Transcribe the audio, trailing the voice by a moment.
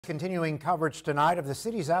Continuing coverage tonight of the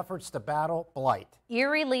city's efforts to battle blight.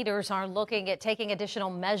 Erie leaders are looking at taking additional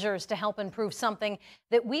measures to help improve something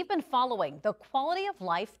that we've been following, the quality of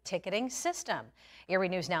life ticketing system. Erie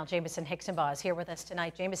News Now, Jameson Hicksonbaugh is here with us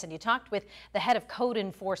tonight. Jameson, you talked with the head of code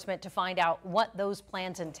enforcement to find out what those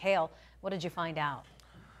plans entail. What did you find out?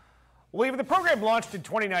 Well, Eva, the program launched in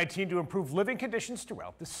 2019 to improve living conditions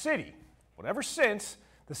throughout the city. But ever since,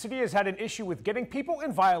 the city has had an issue with getting people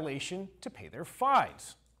in violation to pay their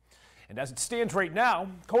fines. And as it stands right now,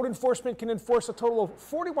 code enforcement can enforce a total of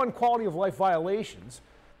 41 quality of life violations,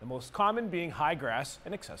 the most common being high grass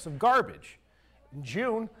and excessive garbage. In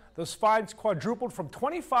June, those fines quadrupled from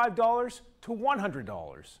 $25 to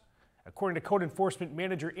 $100. According to code enforcement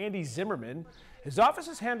manager Andy Zimmerman, his office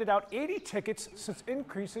has handed out 80 tickets since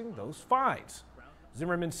increasing those fines.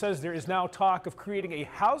 Zimmerman says there is now talk of creating a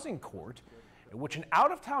housing court in which an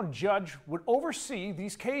out-of-town judge would oversee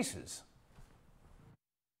these cases.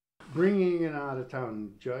 Bringing an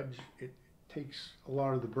out-of-town judge, it takes a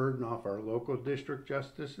lot of the burden off our local district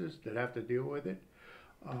justices that have to deal with it.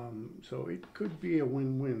 So it could be a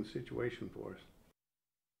win-win situation for us.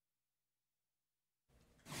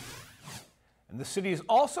 And the city is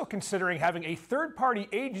also considering having a third-party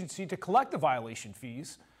agency to collect the violation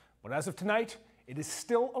fees, but as of tonight, it is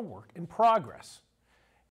still a work in progress.